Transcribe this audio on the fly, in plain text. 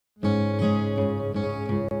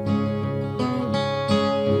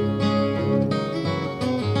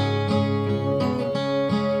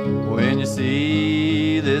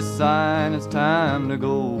sign, it's time to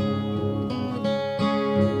go.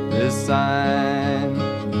 This sign,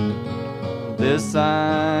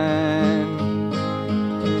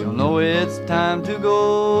 you'll know it's time to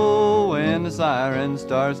go when the siren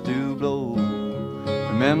starts to blow.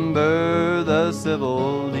 Remember the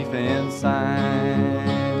civil defense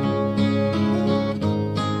sign.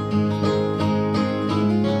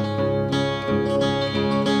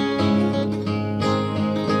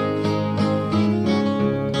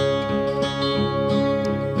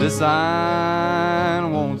 This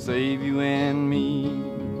sign won't save you and me.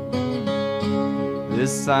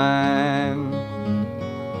 This sign,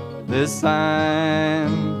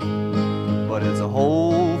 but it's a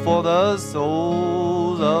hole for the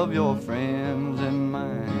souls of your friends and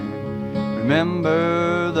mine.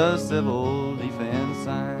 Remember the civil defense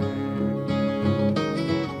sign.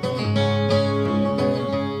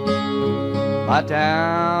 My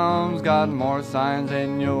town's got more signs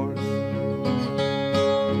than yours.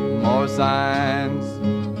 More signs,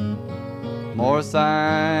 more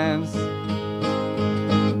signs.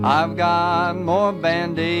 I've got more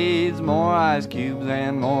bandaids, more ice cubes,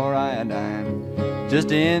 and more iodine,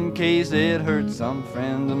 just in case it hurts some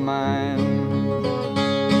friends of mine.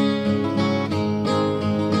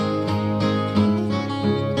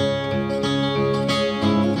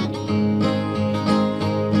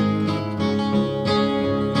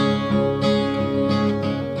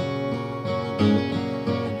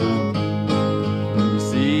 You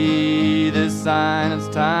see this sign, it's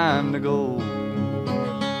time to go.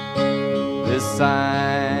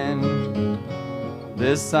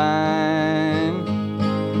 This sign,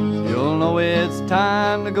 you'll know it's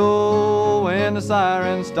time to go when the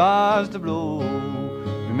siren starts to blow.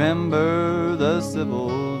 Remember the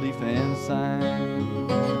civil defense sign.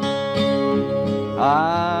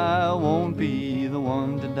 I won't be the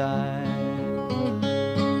one to die,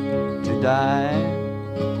 to die,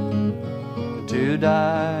 to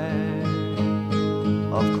die.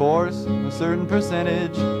 Of course, a certain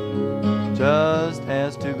percentage just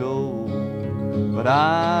has to go, but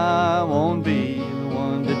I won't be the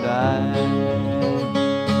one to die.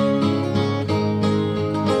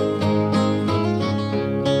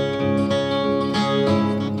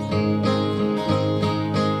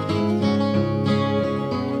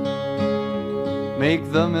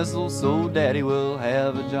 Make the missiles so Daddy will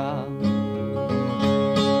have a job,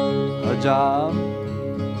 a job,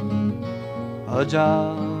 a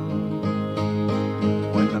job.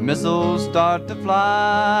 When the missiles start to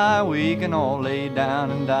fly, we can all lay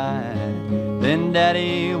down and die. Then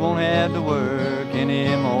Daddy won't have to work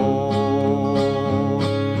anymore.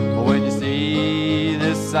 But when you see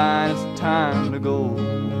this sign, it's time to go.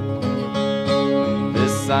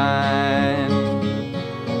 This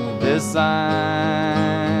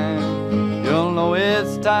sign, you'll know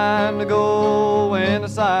it's time to go when the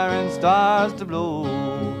siren starts to blow.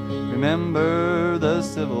 Remember the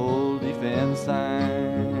civil defense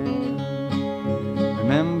sign.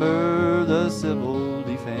 Remember the civil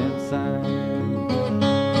defense sign.